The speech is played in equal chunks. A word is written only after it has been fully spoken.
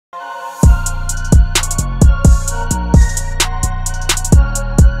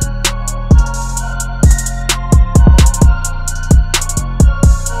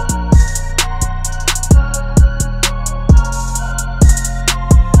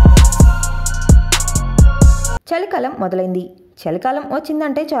చలికాలం మొదలైంది. చలికాలం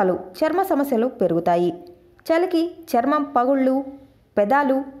వచ్చిందంటే చాలు చర్మ సమస్యలు పెరుగుతాయి. చలికి చర్మం పగుళ్ళు,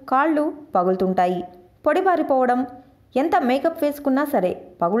 పెదాలు, కాళ్ళు పగులుతుంటాయి. పొడిబారిపోవడం, ఎంత మేకప్ వేసుకున్నా సరే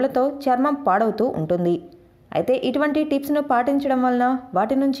పగుళ్లతో చర్మం పాడవుతూ ఉంటుంది. అయితే ఇటువంటి టిప్స్ను పాటించడం వలన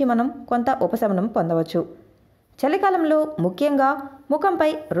వాటి నుంచి మనం కొంత ఉపశమనం పొందవచ్చు. చలికాలంలో ముఖ్యంగా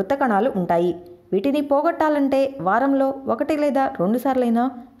ముఖంపై వృత్త కణాలు ఉంటాయి. వీటిని పోగొట్టాలంటే వారంలో 1 లేదా 2 సార్లైనా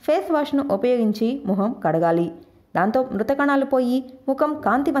ఫేస్ వాష్ను ఉపయోగించి ముఖం కడగాలి. దాంతో మృత కణాలు పోయి ముఖం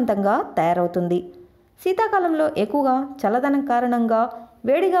కాంతివంతంగా తయారవుతుంది. శీతాకాలంలో ఎక్కువగా చల్లదనం కారణంగా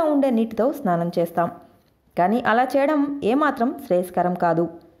వేడిగా ఉండే నీటితో స్నానం చేస్తాం. కానీ అలా చేయడం ఏమాత్రం శ్రేయస్కరం కాదు.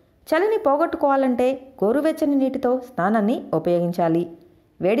 చలిని పోగొట్టుకోవాలంటే గోరువెచ్చని నీటితో స్నానాన్ని ఉపయోగించాలి.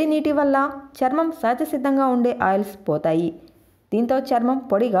 వేడి నీటి వల్ల చర్మం సహజసిద్ధంగా ఉండే ఆయిల్స్ పోతాయి. దీంతో చర్మం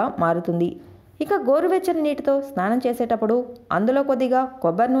పొడిగా మారుతుంది. ఇక గోరువెచ్చని నీటితో స్నానం చేసేటప్పుడు అందులో కొద్దిగా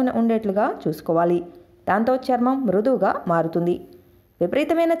కొబ్బరి నూనె ఉండేట్లుగా చూసుకోవాలి. దాంతో చర్మం మృదువుగా మారుతుంది.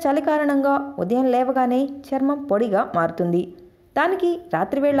 విపరీతమైన చలి కారణంగా ఉదయం లేవగానే చర్మం పొడిగా మారుతుంది. దానికి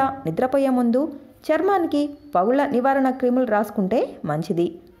రాత్రివేళ నిద్రపోయే ముందు చర్మానికి పగుళ్ల నివారణ క్రీములు రాసుకుంటే మంచిది.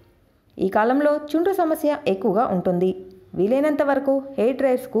 ఈ కాలంలో చుండ్రు సమస్య ఎక్కువగా ఉంటుంది. వీలైనంత వరకు హెయిర్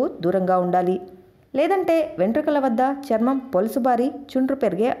డ్రైయర్స్కు దూరంగా ఉండాలి. లేదంటే వెంట్రుకల వద్ద చర్మం పొలుసుబారి చుండ్రు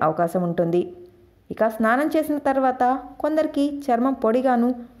పెరిగే అవకాశం ఉంటుంది. ఇక స్నానం చేసిన తర్వాత కొందరికి చర్మం పొడిగాను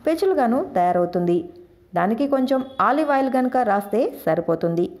పెచులుగాను తయారవుతుంది. దానికి కొంచెం ఆలివ్ ఆయిల్ గనుక రాస్తే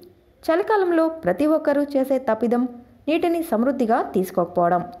సరిపోతుంది. చలికాలంలో ప్రతి ఒక్కరూ చేసే తప్పిదం నీటిని సమృద్ధిగా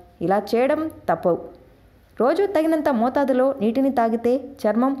తీసుకోకపోవడం. ఇలా చేయడం తప్పు. రోజు తగినంత మోతాదులో నీటిని తాగితే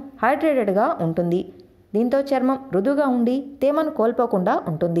చర్మం హైడ్రేటెడ్గా ఉంటుంది. దీంతో చర్మం మృదువుగా ఉండి తేమను కోల్పోకుండా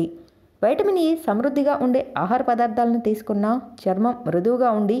ఉంటుంది. వైటమిన్ ఇ సమృద్ధిగా ఉండే ఆహార పదార్థాలను తీసుకున్న చర్మం మృదువుగా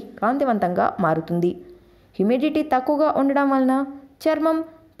ఉండి కాంతివంతంగా మారుతుంది. హ్యూమిడిటీ తక్కువగా ఉండడం వలన చర్మం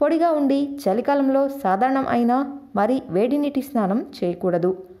పొడిగా ఉండి చలికాలంలో సాధారణం అయినా మరి వేడి నీటి స్నానం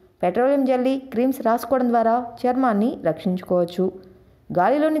చేయకూడదు. పెట్రోలియం జెల్లీ క్రీమ్స్ రాసుకోవడం ద్వారా చర్మాన్ని రక్షించుకోవచ్చు.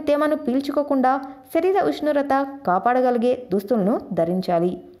 గాలిలోని తేమను పీల్చుకోకుండా శరీర ఉష్ణోగ్రత కాపాడగలిగే దుస్తులను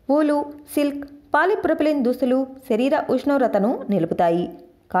ధరించాలి. ఊలు, సిల్క్, పాలిప్రొపిలిన్ దుస్తులు శరీర ఉష్ణోగ్రతను నిలుపుతాయి.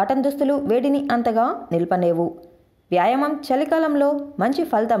 కాటన్ దుస్తులు వేడిని అంతగా నిలపలేవు. వ్యాయామం చలికాలంలో మంచి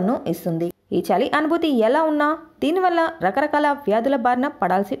ఫలితంను ఇస్తుంది. ఈ చలి అనుభూతి ఎలా ఉన్నా దీనివల్ల రకరకాల వ్యాధుల బారిన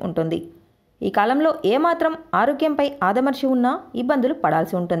పడాల్సి ఉంటుంది. ఈ కాలంలో ఏమాత్రం ఆరోగ్యంపై ఆదమర్చి ఉన్నా ఇబ్బందులు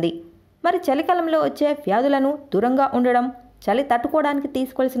పడాల్సి ఉంటుంది. మరి చలికాలంలో వచ్చే వ్యాధులను దూరంగా ఉండడం, చలి తట్టుకోవడానికి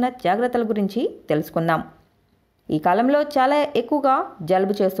తీసుకోవాల్సిన జాగ్రత్తల గురించి తెలుసుకుందాం. ఈ కాలంలో చాలా ఎక్కువగా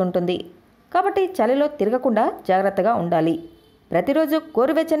జలుబు చేస్తుంటుంది. కాబట్టి చలిలో తిరగకుండా జాగ్రత్తగా ఉండాలి. ప్రతిరోజు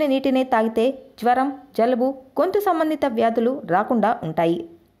గోరువెచ్చని నీటిని తాగితే జ్వరం, జలుబు, గొంతు సంబంధిత వ్యాధులు రాకుండా ఉంటాయి.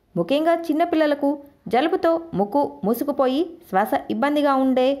 ముఖ్యంగా చిన్నపిల్లలకు జలుబుతో ముక్కు మూసుకుపోయి శ్వాస ఇబ్బందిగా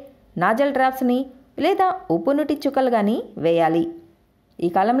ఉండే నాజల్ డ్రాప్స్ని లేదా ఉప్పు నీటి చుక్కలు కానీ వేయాలి. ఈ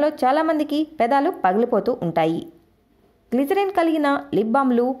కాలంలో చాలామందికి పెదాలు పగిలిపోతూ ఉంటాయి. గ్లిజరిన్ కలిగిన లిప్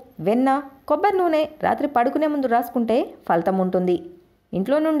బామ్లు, వెన్న, కొబ్బరి నూనె రాత్రి పడుకునే ముందు రాసుకుంటే ఫలితం ఉంటుంది.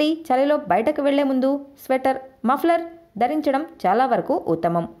 ఇంట్లో నుండి చలిలో బయటకు వెళ్లే ముందు స్వెటర్, మఫ్లర్ ధరించడం చాలా వరకు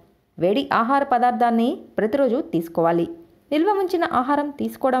ఉత్తమం. వేడి ఆహార పదార్థాన్ని ప్రతిరోజు తీసుకోవాలి. నిల్వ ఉంచిన ఆహారం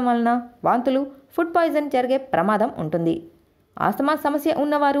తీసుకోవడం వలన వాంతులు, ఫుడ్ పాయిజన్ జరిగే ప్రమాదం ఉంటుంది. ఆస్తమా సమస్య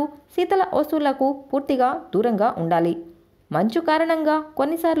ఉన్నవారు శీతల వస్తువులకు పూర్తిగా దూరంగా ఉండాలి. మంచు కారణంగా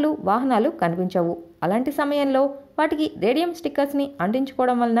కొన్నిసార్లు వాహనాలు కనిపించవు. అలాంటి సమయంలో వాటికి రేడియం స్టిక్కర్స్ని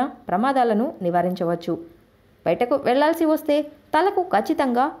అంటించుకోవడం వలన ప్రమాదాలను నివారించవచ్చు. బయటకు వెళ్లాల్సి వస్తే తలకు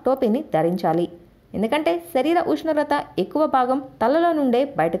ఖచ్చితంగా టోపీని ధరించాలి. ఎందుకంటే శరీర ఉష్ణోగ్రత ఎక్కువ భాగం తలలో నుండే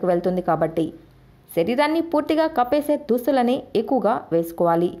బయటకు వెళ్తుంది కాబట్టి శరీరాన్ని పూర్తిగా కప్పేసే దుస్తులని ఎక్కువగా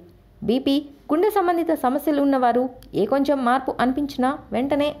వేసుకోవాలి. బీపీ, గుండె సంబంధిత సమస్యలు ఉన్నవారు ఏ కొంచెం మార్పు అనిపించినా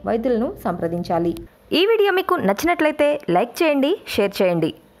వెంటనే వైద్యులను సంప్రదించాలి. ఈ వీడియో మీకు నచ్చినట్లయితే లైక్ చేయండి, షేర్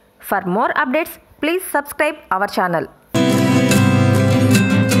చేయండి. For more updates please subscribe our channel.